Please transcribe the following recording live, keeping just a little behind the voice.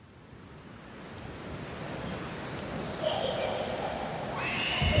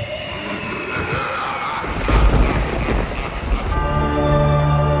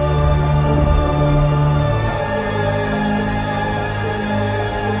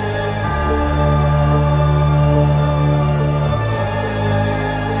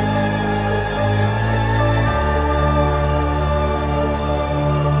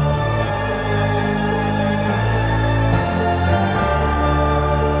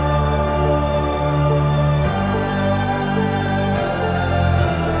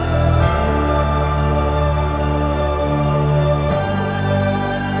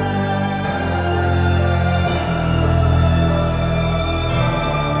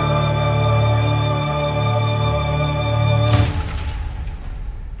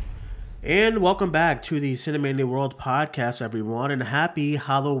And welcome back to the Cinemania World podcast, everyone, and happy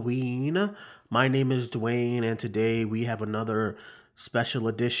Halloween. My name is Dwayne, and today we have another special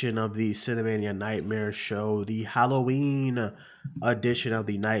edition of the Cinemania Nightmare Show, the Halloween edition of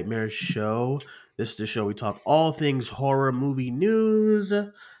the Nightmare Show. This is the show we talk all things horror movie news.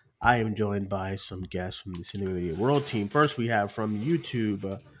 I am joined by some guests from the Cinemania World team. First, we have from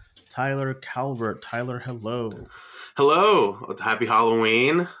YouTube, Tyler Calvert. Tyler, hello. Hello, happy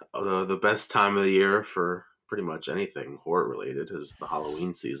Halloween. The best time of the year for pretty much anything horror related is the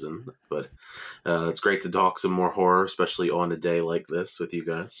Halloween season. But it's great to talk some more horror, especially on a day like this with you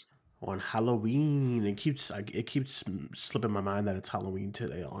guys. On Halloween, it keeps slipping my mind that it's Halloween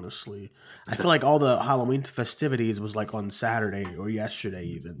today. Honestly, I feel like all the Halloween festivities was like on Saturday or yesterday,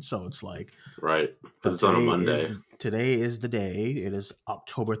 even. So it's like, Right, because but it's on a Monday. Today is the day. It is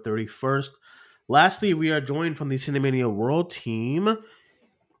October 31st. Lastly, we are joined from the Cinemania World team.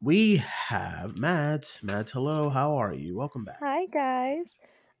 We have Matt. Matt, hello. How are you? Welcome back. Hi, guys.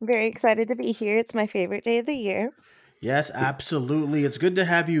 I'm very excited to be here. It's my favorite day of the year. Yes, absolutely. It's good to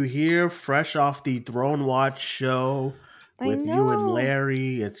have you here, fresh off the Throne Watch show with you and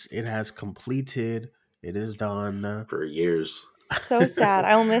Larry. It has completed. It is done. For years. So sad.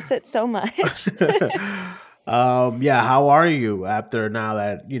 I'll miss it so much. Yeah, how are you after now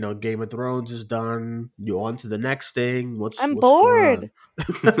that, Game of Thrones is done? You on to the next thing? I'm what's bored.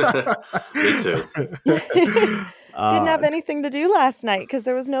 Me too. Didn't have anything to do last night because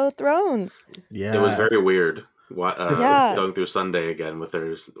there was no thrones. Yeah. It was very weird. Yeah. Going through Sunday again with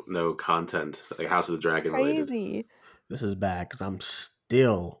there's no content, like House of the Dragon related. Crazy. This is bad because I'm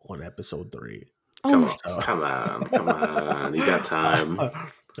still on episode 3. Come on. You got time. I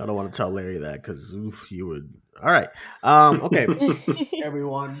don't want to tell Larry that because you would. All right. Okay,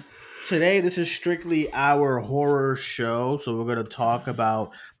 everyone. Today, this is strictly our horror show. So we're going to talk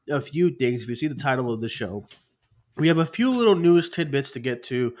about a few things. If you see the title of the show, we have a few little news tidbits to get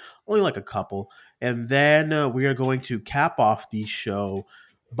to, only like a couple. And then we are going to cap off the show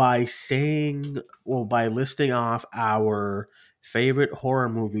by by listing off our favorite horror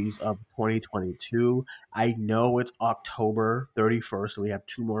movies of 2022. I know it's October 31st, so we have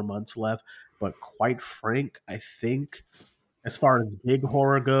 2 more months left. But quite frank, I think as far as big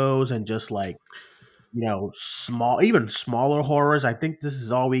horror goes and just like, even smaller horrors, I think this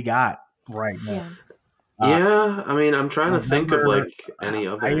is all we got right now. Yeah, I mean, I'm trying to think of like any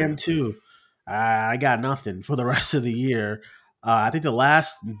other. I am too. I got nothing for the rest of the year. I think the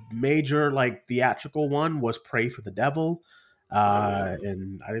last major like theatrical one was Pray for the Devil,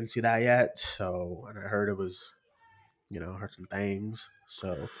 and I didn't see that yet. So, and I heard it was, heard some things.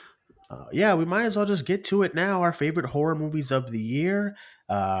 So, yeah, we might as well just get to it now. Our favorite horror movies of the year.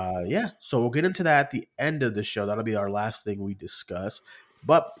 Yeah, so we'll get into that at the end of the show. That'll be our last thing we discuss.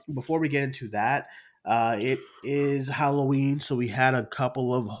 But before we get into that, it is Halloween, so we had a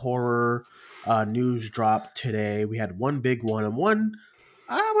couple of horror news drop today. We had one big one and one,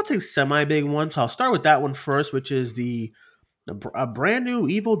 I would say, semi-big one. So I'll start with that one first, which is a brand new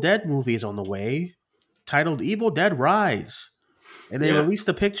Evil Dead movie is on the way, titled Evil Dead Rise. And they released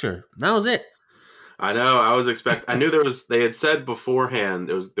the picture. And that was it. I know. I knew they had said beforehand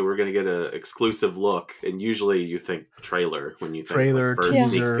they were going to get an exclusive look. And usually you think trailer when you think trailer, first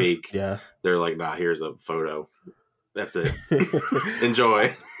teaser, sneak peek. Yeah. They're like, nah, here's a photo. That's it.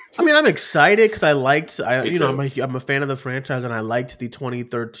 Enjoy. I mean, I'm excited because I'm a fan of the franchise and I liked the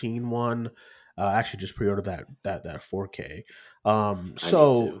 2013 one. I actually just pre-ordered that 4K.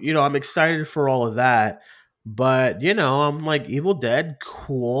 So, I'm excited for all of that. But, I'm like, Evil Dead,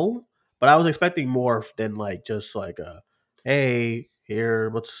 cool. But I was expecting more than like just like hey,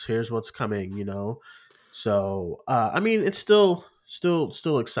 here's what's coming, So I mean it's still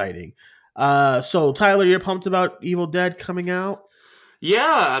exciting. So Tyler, you're pumped about Evil Dead coming out?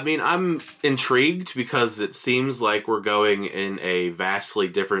 Yeah, I mean, I'm intrigued because it seems like we're going in a vastly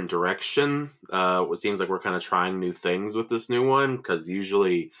different direction. It seems like we're kind of trying new things with this new one because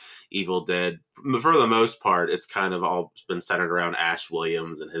usually Evil Dead, for the most part, it's kind of all been centered around Ash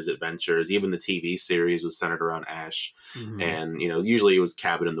Williams and his adventures. Even the TV series was centered around Ash. Mm-hmm. And, usually it was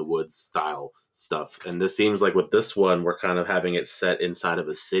Cabin in the Woods style stuff. And this seems like with this one, we're kind of having it set inside of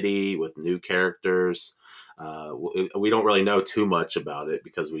a city with new characters. We don't really know too much about it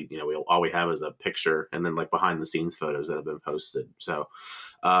because all we have is a picture and then like behind the scenes photos that have been posted. So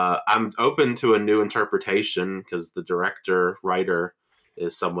I'm open to a new interpretation because the writer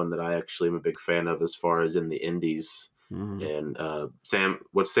is someone that I actually am a big fan of as far as in the indies. Mm-hmm. And Sam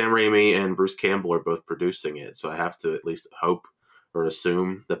Raimi and Bruce Campbell are both producing it. So I have to at least hope or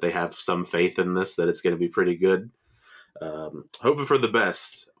assume that they have some faith in this, that it's going to be pretty good. hoping for the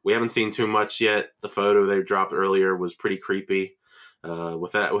best. We haven't seen too much yet. The photo they dropped earlier was pretty creepy.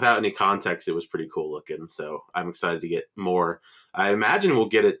 Without any context, it was pretty cool looking. So I'm excited to get more. I imagine we'll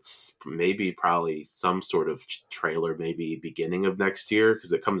get it probably some sort of trailer, maybe beginning of next year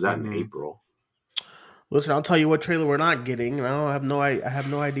because it comes out in April. Listen, I'll tell you what trailer we're not getting. I have no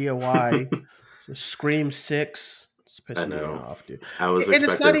idea why. Scream 6. It's pissing me off, dude. I was and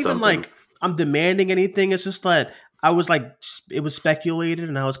expecting it's not even something. like I'm demanding anything. It's just that I was like, it was speculated,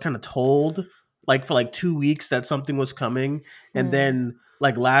 and I was kind of told like for like 2 weeks that something was coming, and then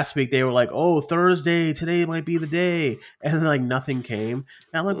like last week they were like, "Oh, Thursday, today might be the day," and then like nothing came.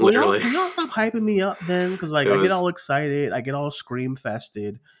 And I'm like, "Well, y'all stop hyping me up then," because like I get all excited, I get all scream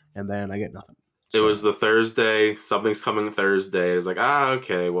fested, and then I get nothing. It was the Thursday. Something's coming Thursday. It was like,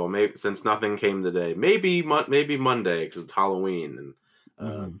 okay, well, maybe since nothing came today, maybe Monday because it's Halloween,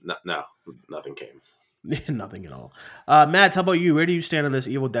 and no, nothing came. Nothing at all. Matt, how about you? Where do you stand on this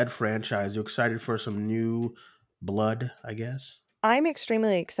Evil Dead franchise? You excited for some new blood, I guess? I'm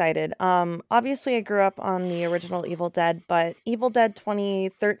extremely excited. Obviously, I grew up on the original Evil Dead, but Evil Dead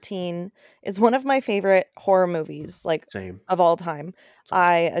 2013 is one of my favorite horror movies, like of all time.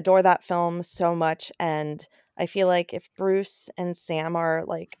 I adore that film so much, and I feel like if Bruce and Sam are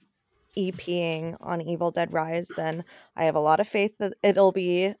like EPing on Evil Dead Rise, then I have a lot of faith that it'll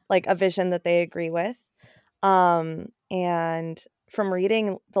be like a vision that they agree with. And from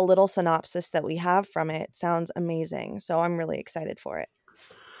reading the little synopsis that we have from it, sounds amazing. So I'm really excited for it.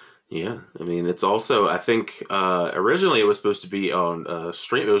 Yeah, I mean, it's also, I think originally it was supposed to be on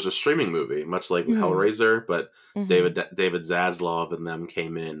stream. It was a streaming movie, much like Hellraiser, but David Zaslav and them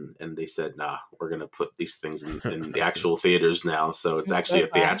came in and they said, "Nah, we're gonna put these things in the actual theaters now." So it's actually a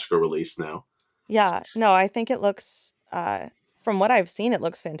theatrical release now. Yeah, no, I think it looks. From what I've seen, it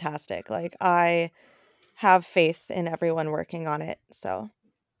looks fantastic. Like I have faith in everyone working on it. So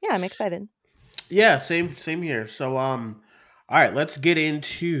yeah, I'm excited. Yeah, same here. So all right, let's get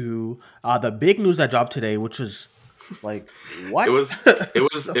into the big news that dropped today, which is like what?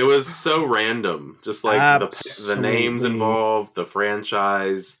 It was so random. Just like the names involved, the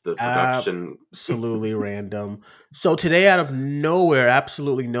franchise, the production. Absolutely random. So today out of nowhere,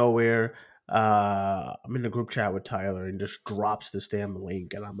 absolutely nowhere, I'm in the group chat with Tyler and just drops this damn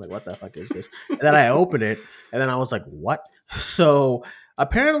link and I'm like, what the fuck is this? And then I open it and then I was like, what? So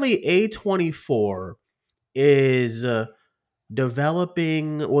apparently A24 is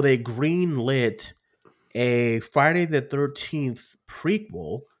developing, well, they greenlit a Friday the 13th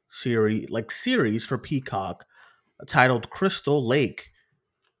prequel series for Peacock titled Crystal Lake.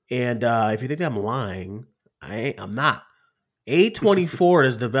 And if you think I'm lying, I'm not. A24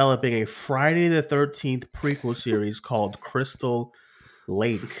 is developing a Friday the 13th prequel series called Crystal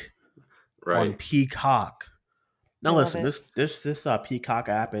Lake on Peacock. Now listen, this Peacock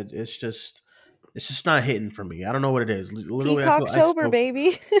app, it's just not hitting for me. I don't know what it is. Literally, Peacocktober,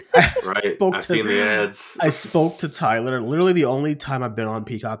 baby. I've seen the ads. I spoke to Tyler. Literally, the only time I've been on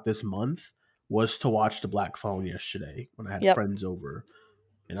Peacock this month was to watch The Black Phone yesterday when I had friends over,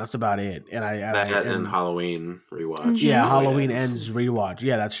 and that's about it. And and Halloween rewatch. Yeah, Halloween Ends rewatch.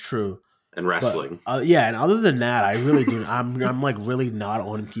 Yeah, that's true. And wrestling. But, yeah, and other than that, I really do. I'm like really not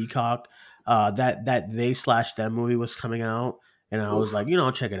on Peacock. That They/Them movie was coming out. And I was like,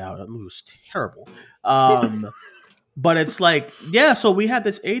 I'll check it out. That movie was terrible. But it's like, yeah, so we had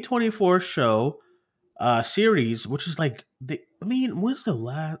this A24 show series, which is like, when's the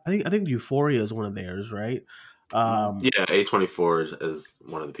last? I think Euphoria is one of theirs, right? Yeah, A24 is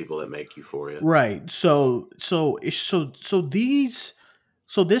one of the people that make Euphoria. Right. So this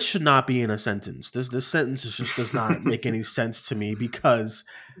should not be in a sentence. This sentence just does not make any sense to me because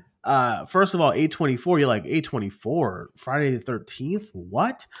first of all, A24, you're like, A24, Friday the 13th?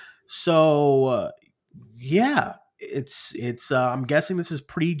 What? So, yeah, it's I'm guessing this is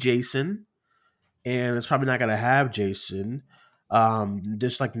pre-Jason, and it's probably not going to have Jason.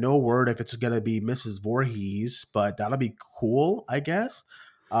 There's like no word if it's going to be Mrs. Voorhees, but that'll be cool, I guess.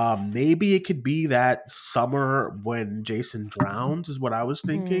 Maybe it could be that summer when Jason drowns is what I was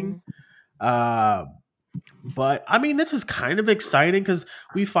thinking. But I mean, this is kind of exciting because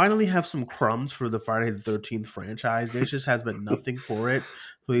we finally have some crumbs for the Friday the 13th franchise. There just has been nothing for it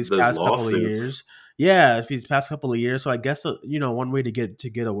for these past couple of years. Yeah, these past couple of years. So I guess one way to get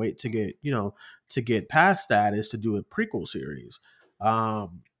past that is to do a prequel series.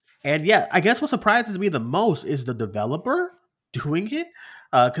 And yeah, I guess what surprises me the most is the developer doing it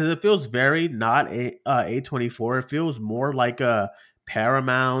because it feels very not A24. It feels more like a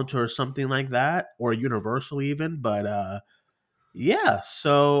Paramount or something like that, or Universal even. But yeah,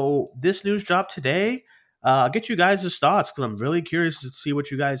 so this news dropped today. I'll get you guys' thoughts because I'm really curious to see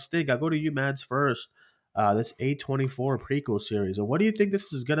what you guys think. I'll go to you, Mads, first. This A24 prequel series. And what do you think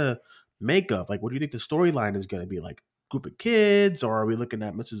this is going to make of? Like, what do you think the storyline is going to be? Like, group of kids, or are we looking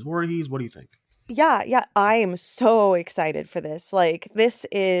at Mrs. Voorhees? What do you think? Yeah, I am so excited for this. Like,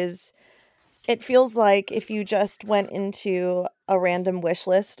 it feels like if you just went into a random wish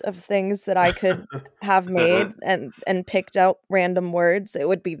list of things that I could have made and picked out random words, it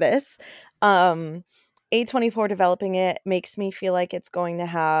would be this. A24 developing it makes me feel like it's going to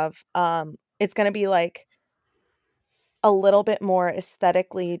have it's going to be like a little bit more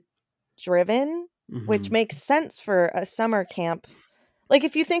aesthetically driven, which makes sense for a summer camp. Like,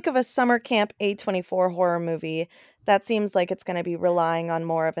 if you think of a summer camp A24 horror movie, that seems like it's going to be relying on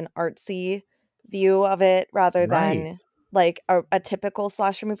more of an artsy view of it rather than like a typical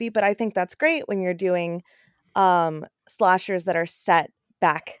slasher movie. But I think that's great when you're doing slashers that are set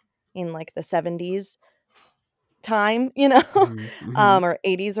back in like the 70s time, you know, or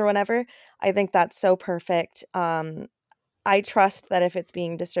 80s or whatever. I think that's so perfect. I trust that if it's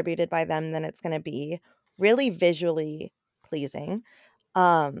being distributed by them, then it's going to be really visually pleasing.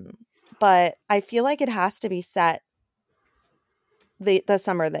 But I feel like it has to be set the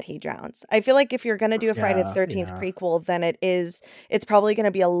summer that he drowns. I feel like if you're going to do a Friday the 13th prequel, then it's probably going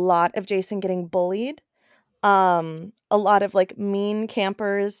to be a lot of Jason getting bullied. A lot of like mean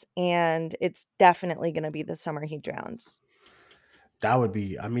campers, and it's definitely going to be the summer he drowns. That would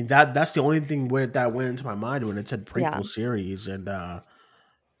be, I mean, that's the only thing that went into my mind when it said prequel series. And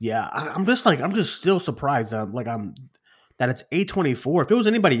I'm just still surprised that it's A24. If it was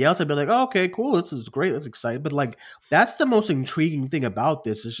anybody else, I'd be like, oh, okay, cool, this is great, that's exciting. But like, that's the most intriguing thing about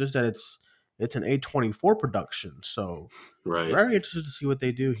this. It's just that it's an A24 production. So very interested to see what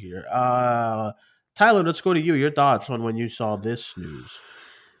they do here. Tyler, let's go to you. Your thoughts on when you saw this news.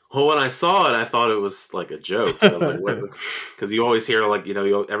 Well, when I saw it, I thought it was like a joke. I was like, because you always hear like,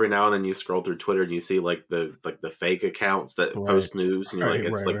 every now and then you scroll through Twitter and you see like the fake accounts that post news, and you're like,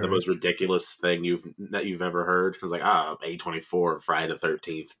 it's the most ridiculous thing you've ever heard. It's like, A24 Friday the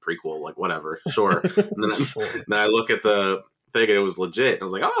 13th prequel, like whatever, sure. And then I look at the thing and it was legit. And I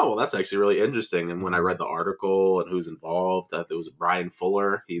was like, oh, well, that's actually really interesting. And when I read the article and who's involved, it was Brian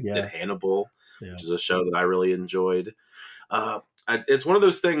Fuller. He did Hannibal, which is a show that I really enjoyed. It's one of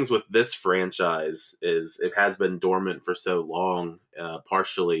those things with this franchise is it has been dormant for so long,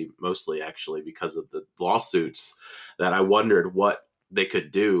 mostly actually because of the lawsuits, that I wondered what they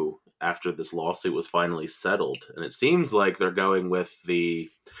could do after this lawsuit was finally settled. And it seems like they're going with the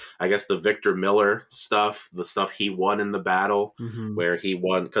Victor Miller stuff, the stuff he won in the battle, where he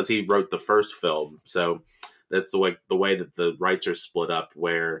won because he wrote the first film. So that's the way that the rights are split up,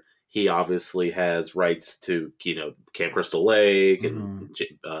 where he obviously has rights to, Camp Crystal Lake and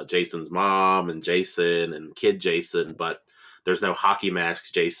Jason's mom and Jason and Kid Jason, but there's no Hockey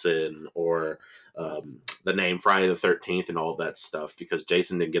Mask Jason or the name Friday the 13th and all of that stuff, because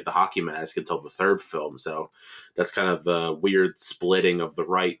Jason didn't get the hockey mask until the third film. So that's kind of the weird splitting of the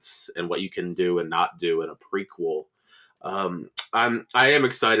rights and what you can do and not do in a prequel. I am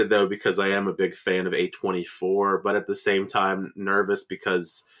excited though, because I am a big fan of A24, but at the same time nervous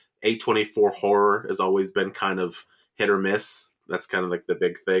because A24 horror has always been kind of hit or miss. That's kind of like the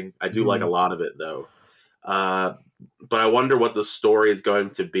big thing. I do like a lot of it though. But I wonder what the story is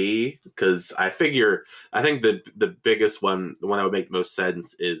going to be, because I think the biggest one, the one that would make the most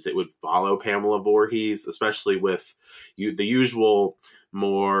sense, is it would follow Pamela Voorhees, especially with the usual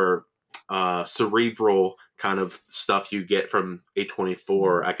more cerebral kind of stuff you get from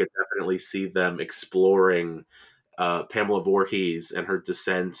A24. I could definitely see them exploring Pamela Voorhees and her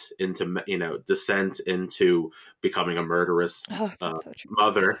descent into becoming a murderous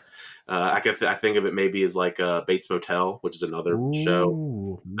mother. I think of it maybe as like Bates Motel, which is another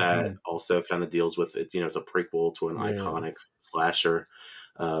show that also kind of deals with it. It's a prequel to an iconic slasher.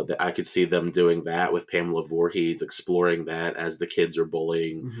 That I could see them doing that with Pamela Voorhees, exploring that as the kids are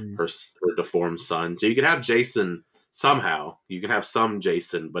bullying her deformed son. So you could have Jason somehow. You can have some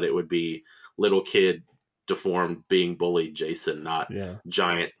Jason, but it would be little kid deformed being bullied Jason, not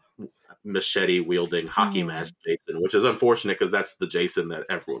giant machete wielding hockey mask Jason, which is unfortunate because that's the Jason that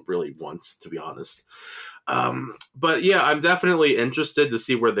everyone really wants, to be honest. But yeah, I'm definitely interested to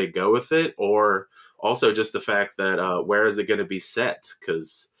see where they go with it, or also just the fact that where is it going to be set?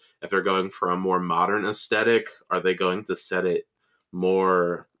 Because if they're going for a more modern aesthetic, are they going to set it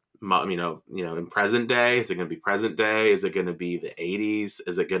more in present day? Is it going to be present day? Is it going to be the 80s?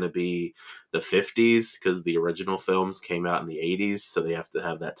 Is it going to be the 50s? Because the original films came out in the 80s, so they have to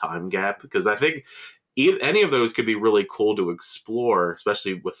have that time gap. Because I think any of those could be really cool to explore,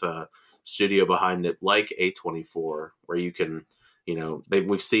 especially with a studio behind it like A24, where you can,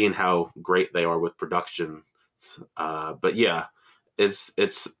 we've seen how great they are with production. But yeah, it's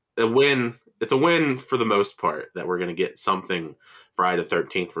a win. It's a win for the most part that we're going to get something Friday the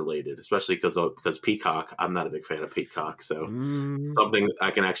 13th related, especially because Peacock. I'm not a big fan of Peacock, so something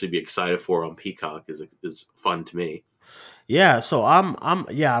I can actually be excited for on Peacock is fun to me. Yeah, so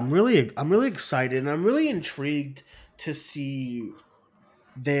I'm really excited, and I'm really intrigued to see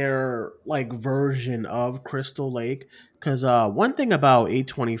their like version of Crystal Lake, because one thing about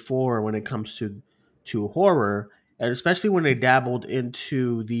A24 when it comes to horror, and especially when they dabbled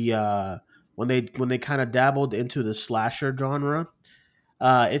into the when they kind of dabbled into the slasher genre,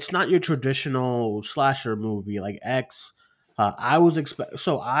 it's not your traditional slasher movie like X. I was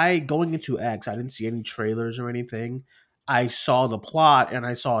going into X. I didn't see any trailers or anything. I saw the plot and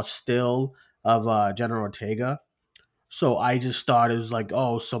I saw a still of Jenna Ortega. So I just thought it was like,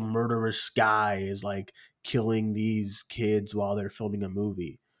 oh, some murderous guy is like killing these kids while they're filming a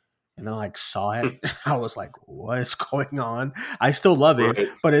movie. And then I like saw it. I was like, what is going on? I still love it, Right.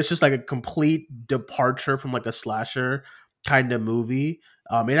 but it's just like a complete departure from like a slasher kind of movie.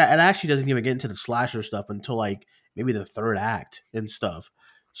 It actually doesn't even get into the slasher stuff until like maybe the third act and stuff.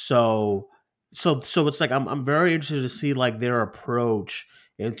 So so it's like I'm very interested to see like their approach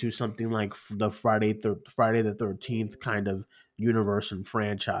into something like the Friday the 13th kind of universe and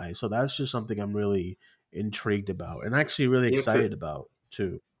franchise. So that's just something I'm really intrigued about and actually really excited about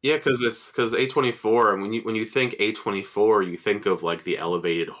too. Yeah, because A24, and when you think A24, you think of like the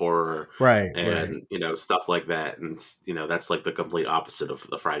elevated horror Right. and stuff like that, and that's like the complete opposite of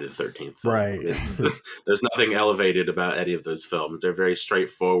the Friday the 13th film. Right. I mean, there's nothing elevated about any of those films. They're very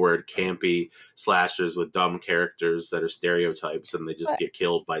straightforward, campy slashers with dumb characters that are stereotypes, and they just get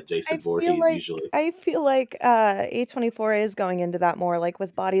killed by Jason Voorhees usually. I feel like A24 is going into that more, like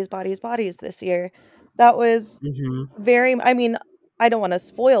with Bodies, Bodies, Bodies this year. That was very. I mean, I don't want to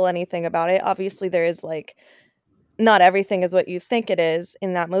spoil anything about it. Obviously, there is like not everything is what you think it is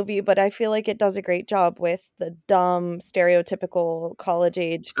in that movie, but I feel like it does a great job with the dumb, stereotypical college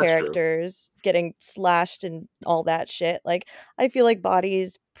age characters getting slashed and all that shit. Like, I feel like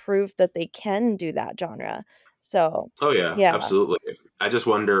Bodies proved that they can do that genre. So, oh yeah, absolutely. I just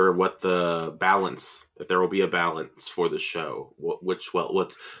wonder what the balance, if there will be a balance for the show.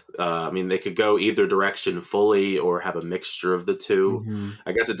 I mean, they could go either direction fully or have a mixture of the two.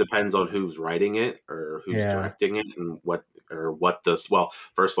 I guess it depends on who's writing it or who's directing it and what this. Well,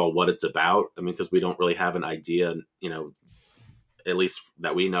 first of all, what it's about. I mean, because we don't really have an idea, at least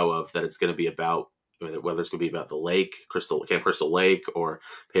that we know of, that it's going to be about. Whether it's going to be about the lake, Camp Crystal Lake, or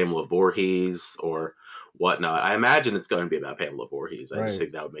Pamela Voorhees, or whatnot. I imagine it's going to be about Pamela Voorhees. I just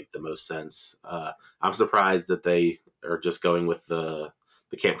think that would make the most sense. I'm surprised that they are just going with the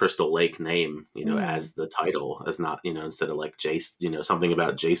Camp Crystal Lake name, as the title, as not, instead of like Jason, something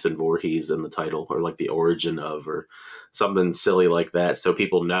about Jason Voorhees in the title, or like the origin of, or something silly like that, so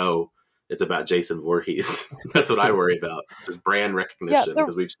people know it's about Jason Voorhees. That's what I worry about, just brand recognition,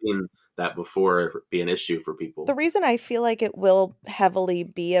 because we've seen that before be an issue for people. The reason I feel like it will heavily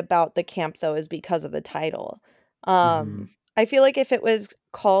be about the camp, though, is because of the title. I feel like if it was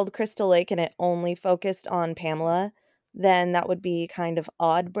called Crystal Lake and it only focused on Pamela, then that would be kind of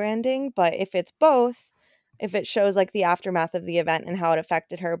odd branding. But if it's both, if it shows like the aftermath of the event and how it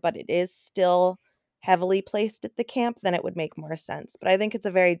affected her, but it is still heavily placed at the camp, then it would make more sense. But I think it's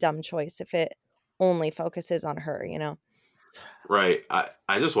a very dumb choice if it only focuses on her, Right.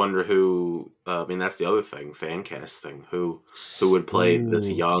 I just wonder who. I mean, that's the other thing. Fan casting. Who would play this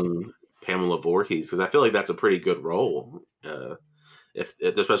young Pamela Voorhees? Because I feel like that's a pretty good role.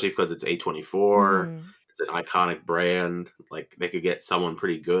 Especially because it's A24, it's an iconic brand. Like they could get someone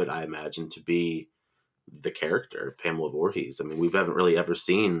pretty good, I imagine, to be the character Pamela Voorhees. I mean, we haven't really ever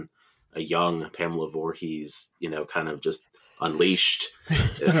seen a young Pamela Voorhees, kind of just unleashed.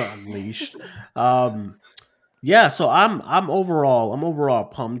 Unleashed. Yeah, so I'm overall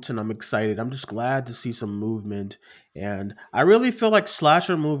pumped and I'm excited. I'm just glad to see some movement, and I really feel like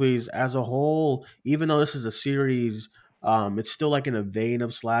slasher movies as a whole, even though this is a series, it's still like in a vein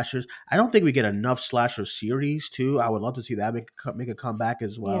of slashers. I don't think we get enough slasher series too. I would love to see that make a comeback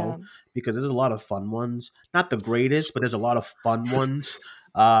as well, because there's a lot of fun ones. Not the greatest, but there's a lot of fun ones.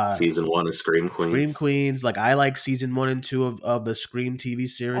 Season 1 of Scream Queens. Like I like season 1 and 2 of the Scream TV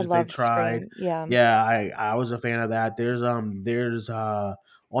series they tried. Scream. I was a fan of that. There's on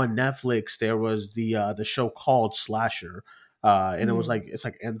Netflix there was the show called Slasher. And it was like it's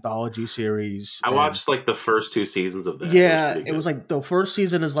like anthology series. I watched like the first 2 seasons of that. Yeah, it was like the first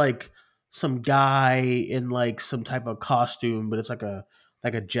season is like some guy in like some type of costume, but it's like a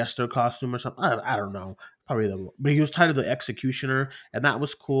jester costume or something. I don't know. But he was tied to the executioner, and that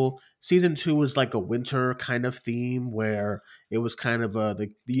was cool. Season 2 was like a winter kind of theme where it was kind of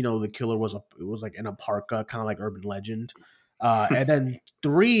the killer was like in a parka, kind of like Urban Legend. And then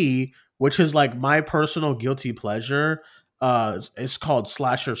 3, which is like my personal guilty pleasure, it's called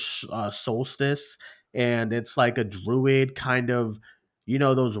Slasher Solstice, and it's like a druid kind of,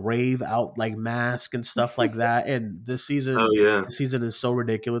 those rave out like mask and stuff like that. And this season, the season is so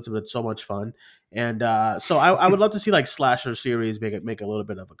ridiculous, but it's so much fun. And so I would love to see like slasher series make a little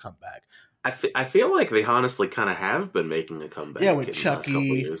bit of a comeback. I feel like they honestly kind of have been making a comeback. Yeah, with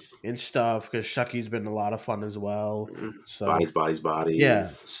Chucky and stuff, because Chucky's been a lot of fun as well. So Bodies. Yeah,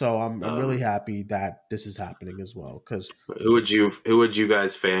 so I'm really happy that this is happening as well. Because who would you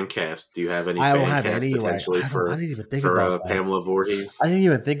guys fan cast? Do you have any? I don't have any potentially for. I didn't even think about Pamela Voorhees. I didn't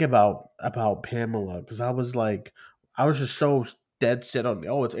even think about Pamela because I was just so dead set on.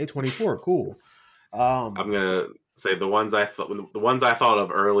 Oh, it's A24. Cool. I'm gonna say the ones I thought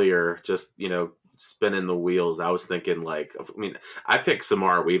of earlier, just spinning the wheels. I was thinking I picked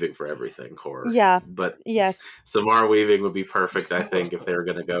Samara Weaving for everything horror. Yeah, but yes, Samara Weaving would be perfect. I think if they were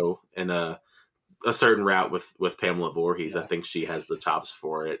gonna go in a certain route with Pamela Voorhees, I think she has the chops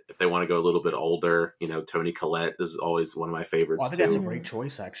for it. If they want to go a little bit older, Toni Collette is always one of my favorites. I think that's a great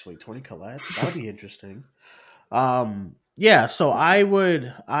choice, actually. Toni Collette, that would be interesting. Yeah, so I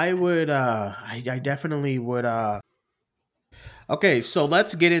definitely would. Okay, so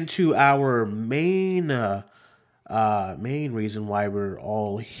let's get into our main reason why we're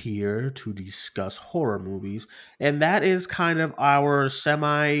all here to discuss horror movies, and that is kind of our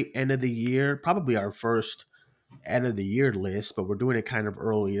semi end of the year, probably our first end of the year list, but we're doing it kind of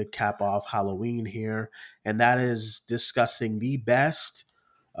early to cap off Halloween here, and that is discussing the best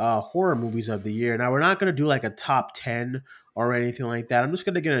horror movies of the year. Now, we're not going to do like a top 10 or anything like that. I'm just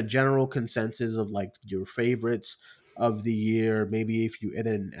going to get a general consensus of like your favorites of the year. Maybe and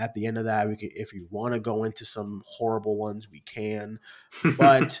then at the end of that, if you want to go into some horrible ones, we can.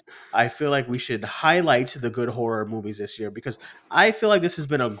 But I feel like we should highlight the good horror movies this year, because I feel like this has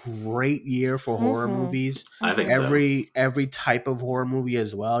been a great year for horror movies. I think every type of horror movie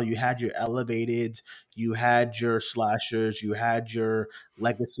as well. You had your elevated, you had your slashers, you had your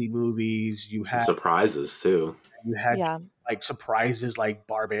legacy movies, you had surprises too. You had like surprises like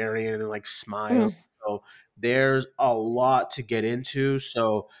Barbarian and like Smile. So there's a lot to get into.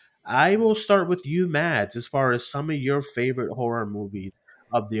 So I will start with you, Mads, as far as some of your favorite horror movies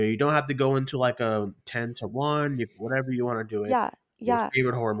of the year. You don't have to go into like a 10 to 1, whatever you want to do it. Yeah. Your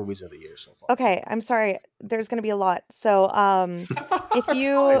favorite horror movies of the year so far. Okay, I'm sorry. There's going to be a lot. So,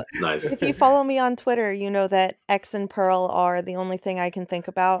 if you follow me on Twitter, you know that X and Pearl are the only thing I can think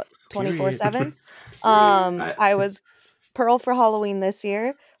about 24/7. I was Pearl for Halloween this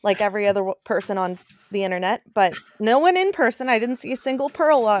year, like every other person on the internet, but no one in person. I didn't see a single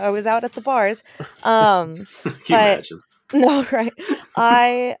Pearl while I was out at the bars. Can you imagine? No, right.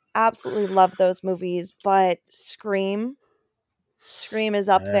 I absolutely love those movies, but Scream is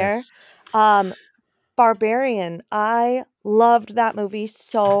up there. Barbarian, I loved that movie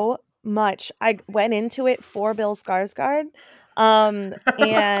so much. I went into it for Bill Skarsgård,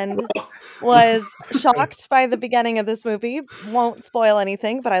 and was shocked by the beginning of this movie. Won't spoil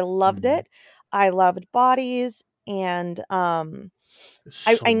anything, but I loved it. I loved Bodies, and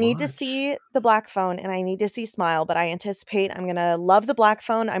I need to see The Black Phone and I need to see Smile, but I anticipate I'm gonna love The Black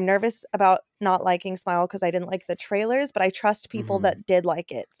Phone. I'm nervous about not liking Smile because I didn't like the trailers, but I trust people that did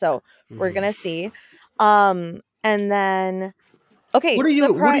like it, so we're gonna see. And then okay, what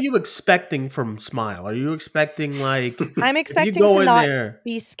are you expecting from Smile? Are you expecting like I'm expecting to not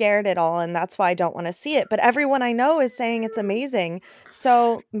be scared at all, and that's why I don't want to see it. But everyone I know is saying it's amazing,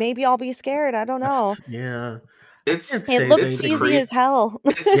 so maybe I'll be scared. I don't know. It looks cheesy as hell.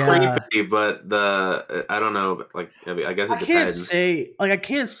 It's creepy, but I don't know. Like, I guess it depends. I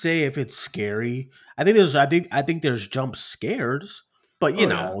can't say if it's scary. I think there's jump scares, but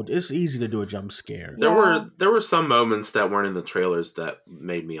it's easy to do a jump scare. There were some moments that weren't in the trailers that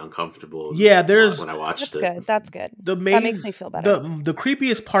made me uncomfortable. Yeah, when I watched it. That's good. That makes me feel better. The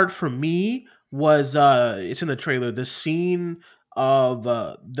creepiest part for me was it's in the trailer. The scene of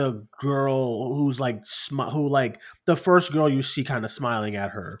the girl who's like the first girl you see kind of smiling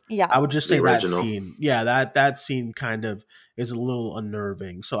at her. Yeah, I would just say that scene. Yeah, that scene kind of is a little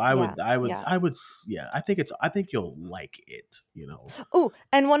unnerving. So I think you'll like it. Oh,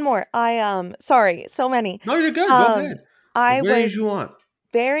 and one more. Sorry, so many. No, you're good. Go ahead. As you want.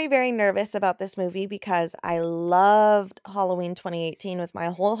 very, very nervous about this movie because I loved Halloween 2018 with my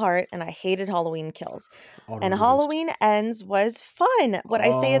whole heart, and I hated Halloween Kills. And Halloween Ends was fun. Would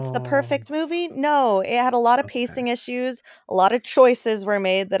I say it's the perfect movie? No, it had a lot of pacing issues. A lot of choices were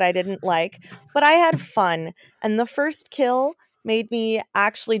made that I didn't like, but I had fun. And the first kill made me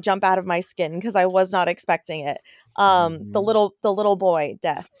actually jump out of my skin because I was not expecting it. The little boy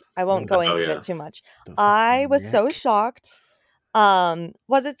death. I won't go into it too much. I was so shocked.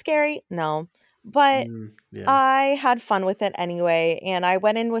 Was it scary? No. But I had fun with it anyway, and I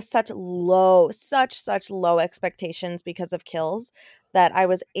went in with such low expectations because of kills that I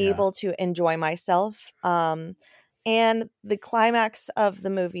was able to enjoy myself. And the climax of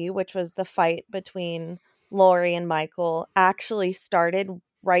the movie, which was the fight between Laurie and Michael, actually started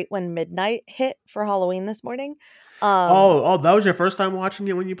right when midnight hit for Halloween this morning. That was your first time watching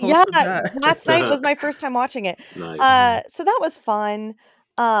it when you posted that? Last night was my first time watching it. Nice. So that was fun.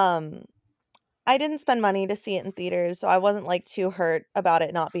 I didn't spend money to see it in theaters, so I wasn't like too hurt about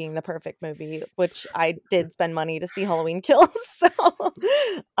it not being the perfect movie, which I did spend money to see Halloween Kills. So,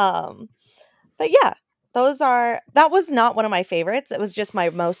 but yeah, that was not one of my favorites. It was just my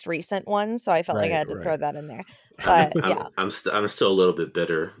most recent one, so I felt like I had to throw that in there. But I'm still a little bit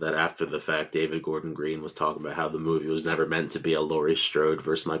bitter that after the fact, David Gordon Green was talking about how the movie was never meant to be a Laurie Strode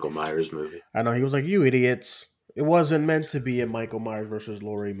versus Michael Myers movie. I know, he was like, "You idiots! It wasn't meant to be a Michael Myers versus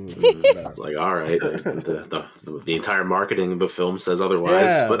Laurie movie." It's like, all right, the entire marketing of the film says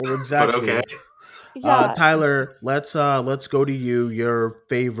otherwise, but okay. Yeah. Tyler, let's go to you. Your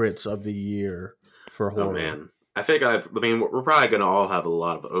favorites of the year for horror. Oh man, I mean, we're probably going to all have a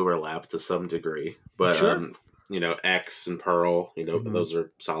lot of overlap to some degree, but sure. X and Pearl, those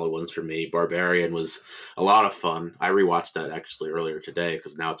are solid ones for me. Barbarian was a lot of fun. I rewatched that actually earlier today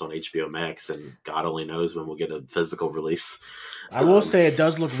because now it's on HBO Max, and God only knows when we'll get a physical release. I will say it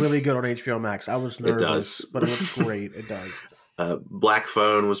does look really good on HBO Max. I was nervous, but it looks great. It does. Black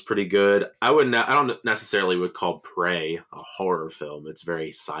Phone was pretty good. I don't necessarily would call Prey a horror film. It's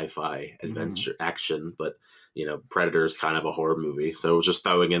very sci-fi adventure action, but Predator is kind of a horror movie, so just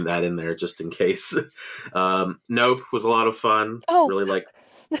throwing that in there just in case. Nope was a lot of fun. Oh, really like.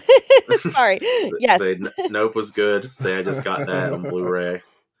 Sorry. Yes. Nope was good. I just got that on Blu-ray.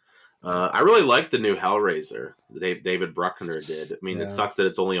 I really liked the new Hellraiser that David Bruckner did. I mean, It sucks that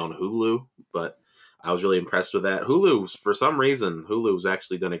it's only on Hulu, but I was really impressed with that. For some reason, Hulu's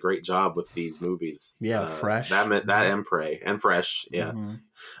actually done a great job with these movies. Yeah, Fresh. That and Prey and Fresh. Yeah.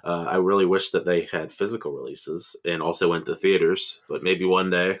 I really wish that they had physical releases and also went to theaters, but maybe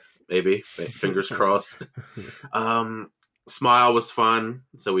one day, fingers crossed. Smile was fun.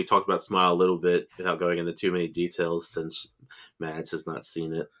 So we talked about Smile a little bit without going into too many details since Mads has not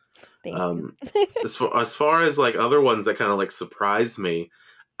seen it. As far as like other ones that kind of like surprised me,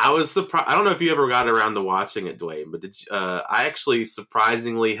 I was surprised. I don't know if you ever got around to watching it, Dwayne, but I actually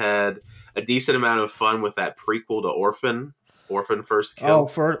surprisingly had a decent amount of fun with that prequel to Orphan First Kill.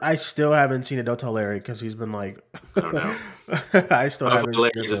 I still haven't seen it. Don't tell Larry because he's been like, I don't know. I still haven't.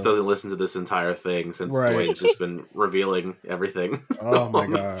 Larry just doesn't listen to this entire thing since Dwayne's just been revealing everything. Oh my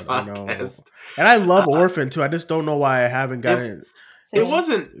god, I know. And I love Orphan too. I just don't know why I haven't gotten it. It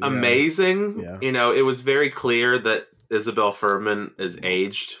wasn't amazing. Yeah. It was very clear that Isabel Furman is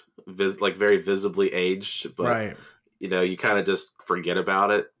aged, very visibly aged, but you kind of just forget about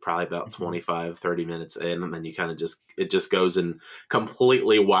it probably about 25, 30 minutes in, and then you kind of it just goes in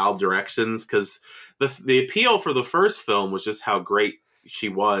completely wild directions because the appeal for the first film was just how great she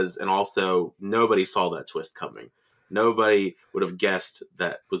was, and also nobody saw that twist coming. Nobody would have guessed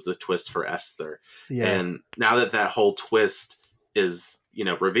that was the twist for Esther. Yeah. And now that whole twist is,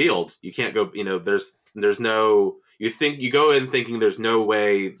 revealed, you can't go, there's no, you go in thinking there's no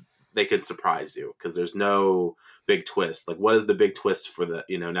way they could surprise you because there's no big twist. Like, what is the big twist for the,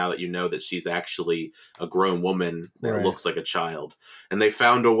 now that you know that she's actually a grown woman that looks like a child? And they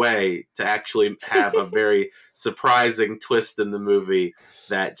found a way to actually have a very surprising twist in the movie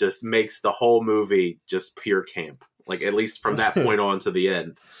that just makes the whole movie just pure camp. Like, at least from that point on to the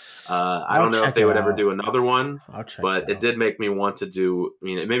end. I don't know if they would ever do another one, but it did make me want to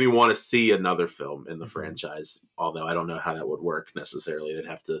it made me want to see another film in the franchise, although I don't know how that would work necessarily. They'd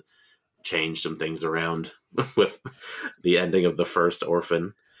have to change some things around with the ending of the first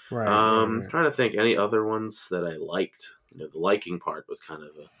Orphan. Trying to think any other ones that I liked. The liking part was kind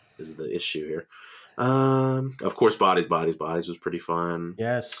of is the issue here. Of course, Bodies was pretty fun.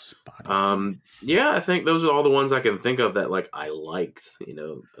 Yes. Yeah, I think those are all the ones I can think of that like I liked.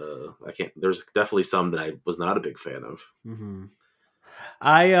 I can't. There's definitely some that I was not a big fan of.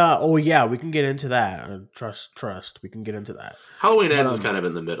 Oh yeah, we can get into that. Trust. We can get into that. Halloween Ends is kind of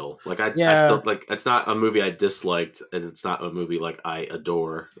in the middle. Like I still like. It's not a movie I disliked, and it's not a movie like I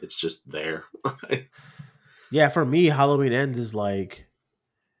adore. It's just there. Yeah, for me, Halloween Ends is like,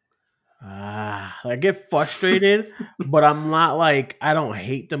 I get frustrated, but I'm not like I don't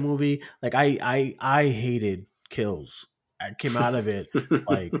hate the movie. Like I hated Kills. I came out of it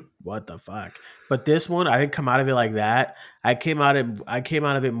like what the fuck. But this one, I didn't come out of it like that. I came out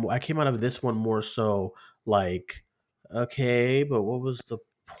of this one more so like, okay, but what was the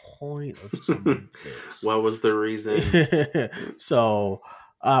point of some of this? What was the reason? So,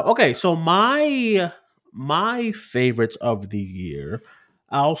 okay, so my favorites of the year.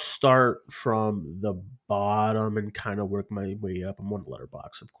 I'll start from the bottom and kind of work my way up. I'm on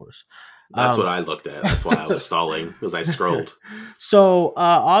Letterboxd, of course. That's what I looked at. That's why I was stalling because I scrolled. So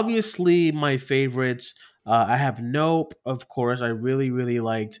obviously, my favorites. I have Nope, of course. I really, really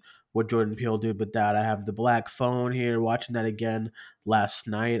liked what Jordan Peele did with that. I have The Black Phone here. Watching that again last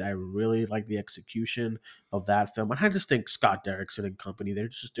night, I really like the execution of that film. And I just think Scott Derrickson and company, they're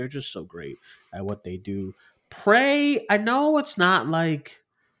just so great at what they do. Prey, I know it's not like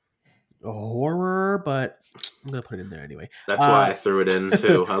a horror, but I'm gonna put it in there anyway. That's why I threw it in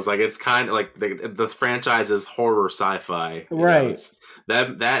too. I was like, it's kind of like the franchise is horror sci-fi, right?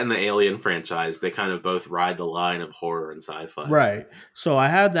 That and the Alien franchise, they kind of both ride the line of horror and sci-fi, right? So I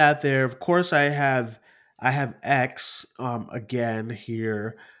have that there. Of course, I have X again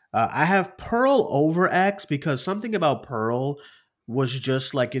here. I have Pearl over X because something about Pearl was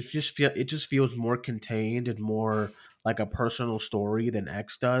just like it just feels more contained and more like a personal story than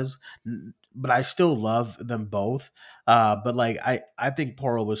X does. But I still love them both. But like I think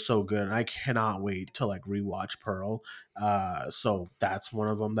Pearl was so good, and I cannot wait to like rewatch Pearl. So that's one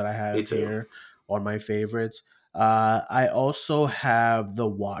of them that I have here on my favorites. I also have the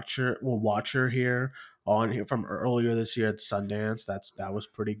Watcher here on here from earlier this year at Sundance. That was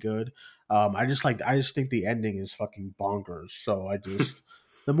pretty good. I just think the ending is fucking bonkers. So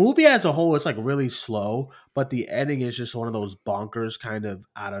the movie as a whole is like really slow, but the ending is just one of those bonkers kind of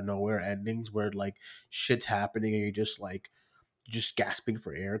out of nowhere endings where like shit's happening and you're just gasping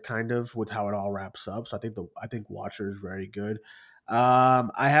for air kind of with how it all wraps up. So I think Watcher is very good. I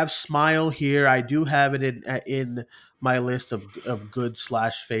have Smile here. I do have it in my list of good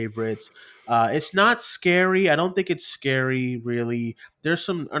 / favorites. It's not scary. I don't think it's scary really. There's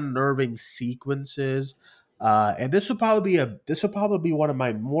some unnerving sequences. And this would probably be one of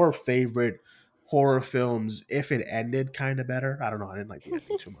my more favorite horror films if it ended kind of better. I don't know. I didn't like the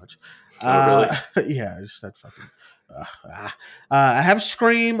ending too much. Really? Yeah, just that fucking. I have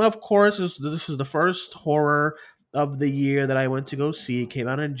Scream, of course. This is the first horror of the year that I went to go see. It came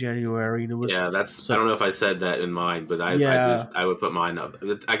out in January, and it was I don't know if I said that in mine, but I would put mine up.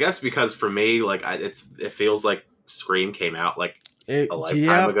 I guess because for me, like it feels like Scream came out like a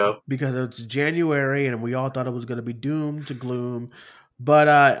lifetime ago because it's January, and we all thought it was going to be doomed to gloom. But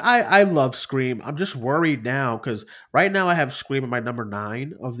I love Scream. I'm just worried now because right now I have Scream at my number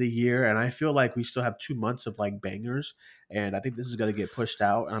 9 of the year, and I feel like we still have 2 months of like bangers, and I think this is going to get pushed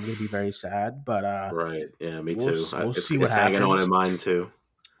out, and I'm going to be very sad. But right, yeah, me too. We'll see what happens. Hanging on in mine too.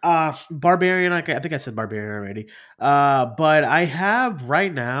 Barbarian. I think I said Barbarian already. But I have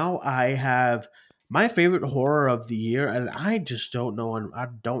right now. I have my favorite horror of the year, and I just don't know. I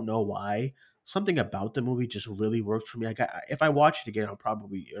don't know why. Something about the movie just really worked for me. If I watch it again, it'll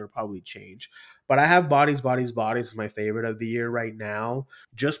probably change. But I have Bodies, Bodies, Bodies is my favorite of the year right now,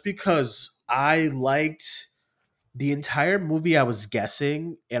 just because I liked the entire movie. I was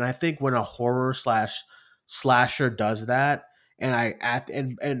guessing, and I think when a horror slasher does that,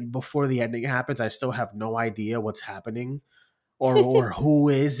 and before the ending happens, I still have no idea what's happening or who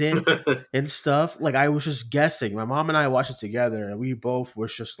is it and stuff. Like I was just guessing. My mom and I watched it together, and we both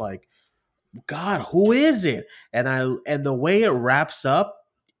was just like, God, who is it? And the way it wraps up,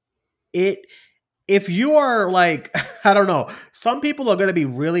 if you are like, I don't know, some people are gonna be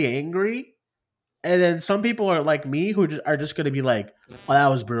really angry, and then some people are like me who are just gonna be like, "Oh, that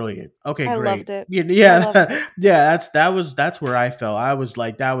was brilliant. Okay, I great." loved it. Yeah. That's where I felt. I was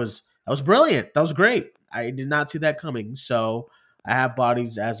like, that was brilliant. That was great. I did not see that coming. So I have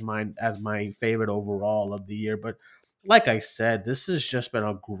Bodies as my favorite overall of the year. But like I said, this has just been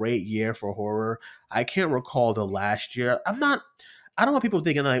a great year for horror. I can't recall the last year. I don't want people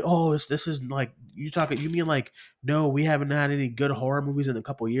thinking like, oh, this is like you mean like, no, we haven't had any good horror movies in a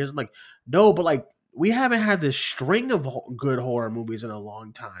couple of years. I'm like, no, but like we haven't had this string of good horror movies in a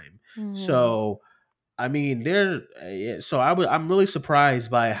long time. Mm-hmm. So I mean, I'm really surprised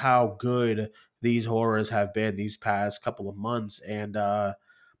by how good these horrors have been these past couple of months, and I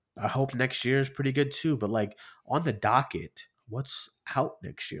hope next year is pretty good too. But like on the docket, what's out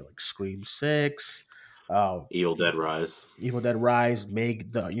next year? Like Scream 6, Evil Dead Rise. Evil Dead Rise,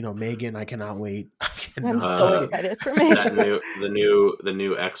 Megan. I cannot wait. I'm so excited for Megan. The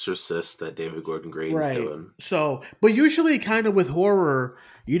new Exorcist that David Gordon Green's doing. So, but usually, kind of with horror,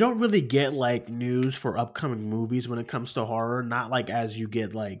 you don't really get like news for upcoming movies when it comes to horror. Not like as you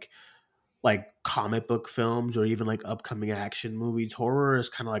get like comic book films or even like upcoming action movies. Horror is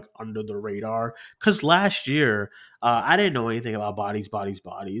kind of like under the radar because last year I didn't know anything about Bodies,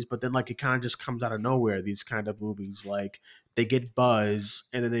 but then like it kind of just comes out of nowhere. These kind of movies, like they get buzz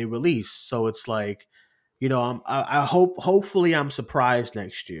and then they release. So it's like, I hopefully I'm surprised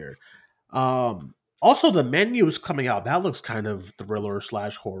next year. Also, The Menu is coming out. That looks kind of thriller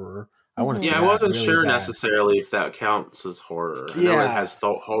 / horror. I want to. Yeah, I wasn't sure necessarily if that counts as horror. I know it has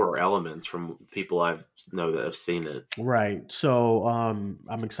horror elements from people I know that have seen it. Right. So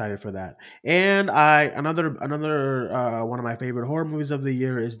I'm excited for that. And another one of my favorite horror movies of the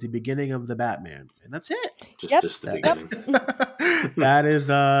year is the beginning of the Batman, and that's it. Just the beginning.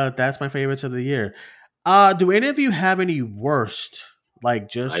 That's my favorites of the year. Do any of you have any worst? Like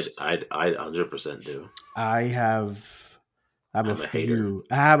just I 100% do. I have a few.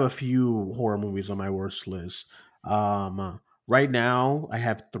 I have a few horror movies on my worst list. Right now I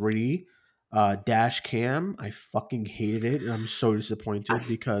have 3. Dash Cam. I fucking hated it, and I'm so disappointed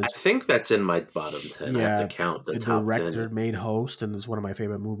because I think that's in my bottom 10. I have to count the top 10. The director made host, and it's one of my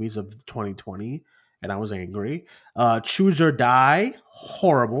favorite movies of 2020. And I was angry. Choose or Die,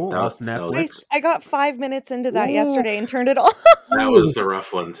 horrible off Netflix. I got 5 minutes into that yesterday and turned it off. That was a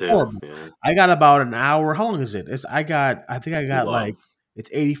rough one too. Yeah. I got about an hour. How long is it? I think I got like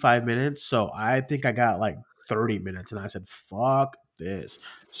it's 85 minutes. So I think I got like 30 minutes, and I said, "Fuck this."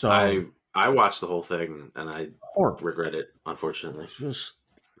 So I watched the whole thing, and I regret it. Unfortunately, and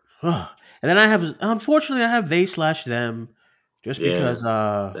then I have They/Them, just because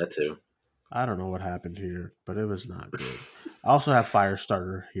that too. I don't know what happened here, but it was not good. I also have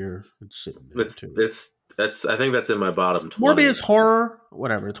Firestarter here. It's sitting there too. I think that's in my bottom 20. Morbius horror,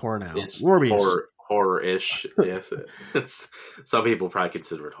 whatever. It's horror now. It's Morbius horror-ish. Yes, some people probably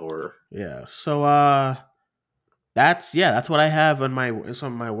consider it horror. Yeah. So that's what I have on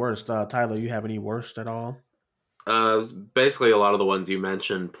some of my worst. Tyler, you have any worst at all? Basically a lot of the ones you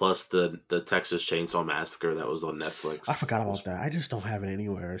mentioned, plus the Texas Chainsaw Massacre that was on Netflix. I forgot about that. I just don't have it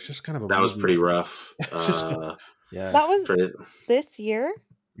anywhere. It's just kind of was pretty rough. Yeah, that was this year.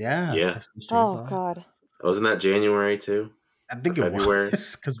 Yeah. Oh God, wasn't that January too? I think it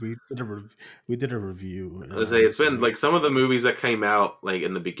was because we did a review. I was say it's been like some of the movies that came out like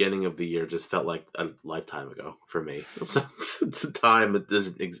in the beginning of the year just felt like a lifetime ago for me. It's a time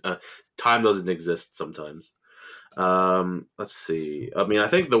time doesn't exist sometimes. Let's see. I mean, I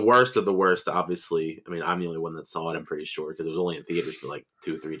think the worst of the worst, obviously, I mean, I'm the only one that saw it, I'm pretty sure, because it was only in theaters for like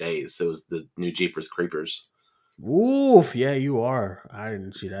 2 or 3 days. So it was the new Jeepers Creepers. Oof, yeah, you are. I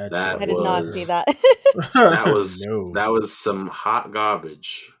didn't see that. I did not see that. That was some hot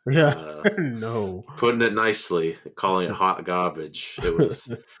garbage. Yeah, no. Putting it nicely, calling it hot garbage. It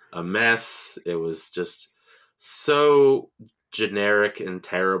was a mess. It was just so generic and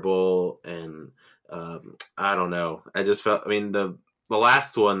terrible, and I don't know. I just felt. I mean, the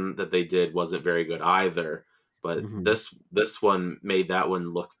last one that they did wasn't very good either. But this one made that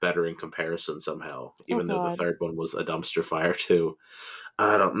one look better in comparison somehow, even though the third one was a dumpster fire too.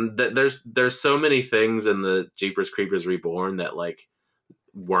 I don't. There's so many things in the Jeepers Creepers Reborn that like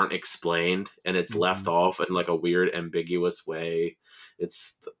weren't explained, and it's left off in like a weird, ambiguous way.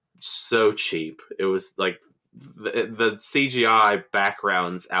 It's so cheap. It was like the CGI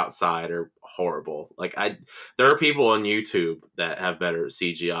backgrounds outside are horrible. Like there are people on YouTube that have better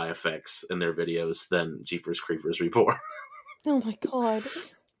CGI effects in their videos than Jeepers Creepers Reborn. Oh my God.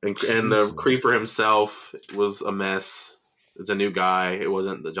 And the creeper himself was a mess. It's a new guy. It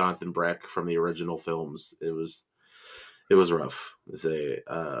wasn't the Jonathan Breck from the original films. It was rough.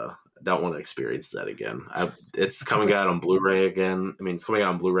 I don't want to experience that again. It's coming out on Blu-ray again. I mean, it's coming out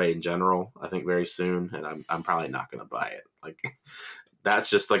on Blu-ray in general, I think, very soon, and I'm probably not going to buy it. Like, that's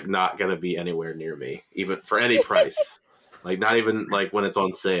just like not going to be anywhere near me, even for any price. Like, not even like when it's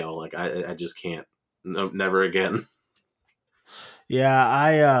on sale. Like, I just can't. No, never again. Yeah,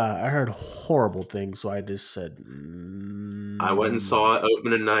 I heard horrible things, so I just said. I went and saw it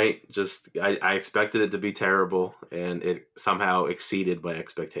opening night. Just I expected it to be terrible, and it somehow exceeded my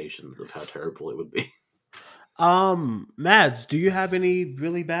expectations of how terrible it would be. Mads, do you have any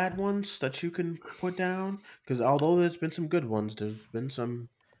really bad ones that you can put down? Because although there's been some good ones, there's been some.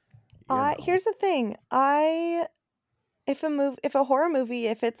 Here's the thing. If a horror movie,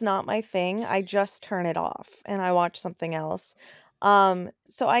 if it's not my thing, I just turn it off and I watch something else.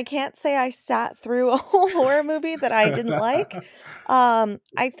 So I can't say I sat through a whole horror movie that I didn't like.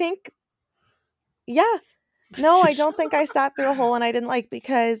 I think, yeah, no, I don't think I sat through a whole one I didn't like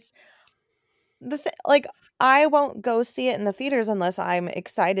because like I won't go see it in the theaters unless I'm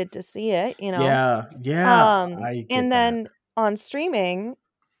excited to see it, you know. Yeah, I get And then on streaming,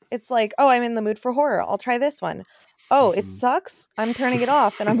 it's like, oh, I'm in the mood for horror. I'll try this one. Oh, it sucks. I'm turning it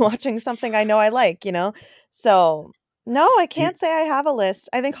off and I'm watching something I know I like, you know? So, no, I can't say I have a list.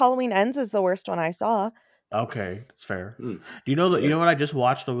 I think Halloween Ends is the worst one I saw. Okay, that's fair. Do you know that? You know what I just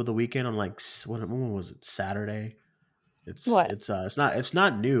watched over the weekend on like when was it? Saturday. It's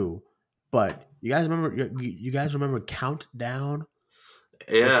not new, but you guys remember Countdown?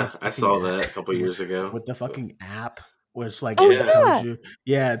 Yeah, I saw that a couple years ago with the fucking app where it's like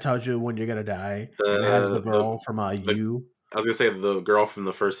it tells you when you're gonna die. And it has the girl from You. I was gonna say the girl from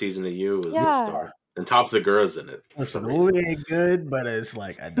the first season of You was the star, and Top Segura's in it. Listen, the movie ain't good, but it's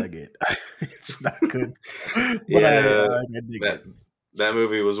like I dug it. It's not good. But that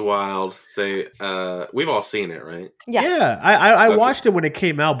movie was wild. We've all seen it, right? Yeah. I watched it when it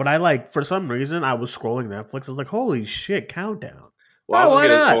came out, but I for some reason I was scrolling Netflix. I was like, holy shit, Countdown. Well,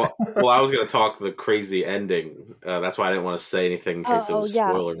 I was gonna talk the crazy ending. That's why I didn't want to say anything in case it was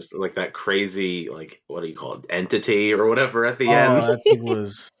spoilers. Like that crazy, like what do you call it, entity or whatever at the end. That thing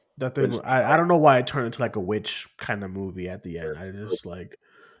was. I don't know why it turned into like a witch kind of movie at the end. I just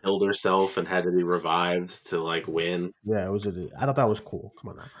killed herself and had to be revived to like win. Yeah, I thought that was cool.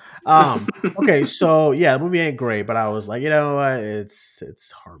 Come on now. Okay, so yeah, the movie ain't great, but I was like, you know what?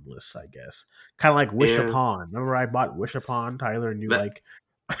 It's harmless, I guess. Kind of like Wish Upon. Remember, I bought Wish Upon, Tyler, and you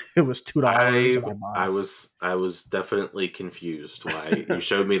it was $2. I was definitely confused why you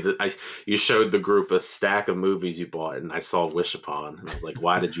showed me you showed the group a stack of movies you bought, and I saw Wish Upon, and I was like,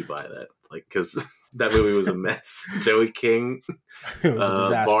 why did you buy that? Like, because that movie was a mess. Joey King,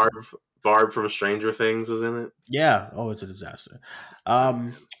 Barb from Stranger Things was in it. Yeah. Oh, it's a disaster.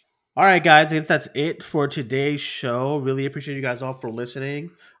 All right, guys. I think that's it for today's show. Really appreciate you guys all for listening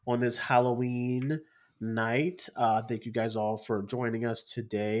on this Halloween night. Thank you guys all for joining us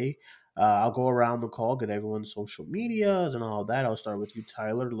today. I'll go around the call, get everyone's social medias and all that. I'll start with you,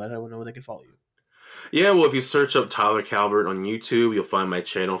 Tyler, to let everyone know where they can follow you. Yeah, well, if you search up Tyler Calvert on YouTube, you'll find my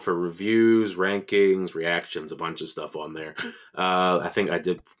channel for reviews, rankings, reactions, a bunch of stuff on there. I think I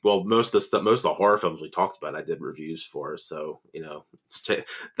did most of the horror films we talked about. I did reviews for, so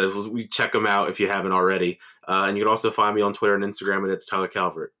we check them out if you haven't already. And you can also find me on Twitter and Instagram, and it's Tyler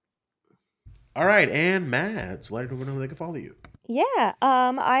Calvert. All right, and Mads, let everyone know where they can follow you. Yeah,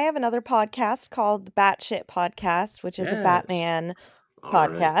 I have another podcast called the Batshit Podcast, which is a Batman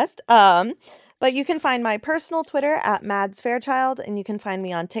podcast. Right. But you can find my personal Twitter at Mads Fairchild, and you can find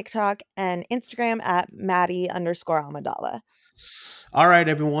me on TikTok and Instagram at Maddie_Amidala. All right,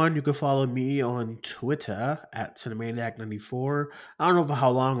 everyone. You can follow me on Twitter at Cinemaniac94. I don't know for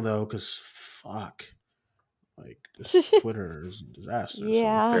how long, though, because fuck. Like, this Twitter is a disaster.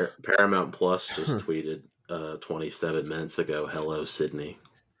 Yeah. Paramount Plus just tweeted 27 minutes ago, hello, Sydney.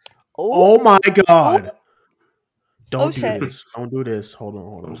 Oh my God. Don't do this. Don't do this. Hold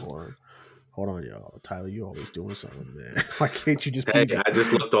on, y'all. Tyler, you always doing something, man. Why can't you just I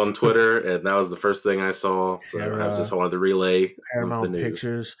just looked on Twitter, and that was the first thing I saw. So I just wanted to relay Paramount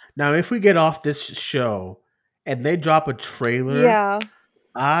Pictures. Now, if we get off this show and they drop a trailer,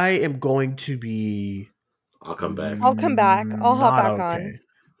 I am going to be... I'll come back. I'll hop back on.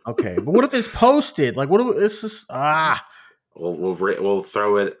 Okay, but what if it's posted? Like, what if it's just... We'll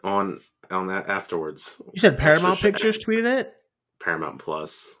throw it on that afterwards. You said Paramount Pictures tweeted it? Paramount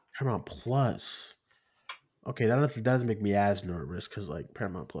Plus. Paramount Plus. Okay, that doesn't make me as nervous because like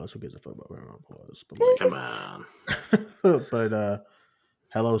Paramount Plus, who gives a fuck about Paramount Plus? But like, come on. But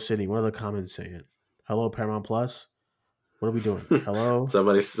hello, Sydney. What are the comments saying? Hello, Paramount Plus. What are we doing? Hello.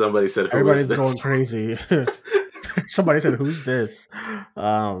 Somebody said. Everybody's going crazy. Somebody said, "Who's this?"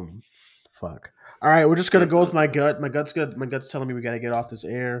 Fuck. All right, we're just gonna go with my gut. My gut's good. My gut's telling me we gotta get off this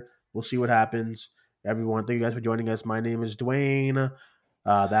air. We'll see what happens. Everyone, thank you guys for joining us. My name is Dwayne.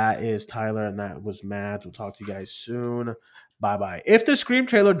 That is Tyler, and that was Matt. We'll talk to you guys soon. Bye-bye. If the Scream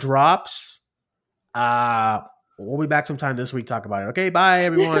trailer drops, we'll be back sometime this week to talk about it. Okay, bye,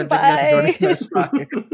 everyone. Bye. Thank you guys for joining us. Bye.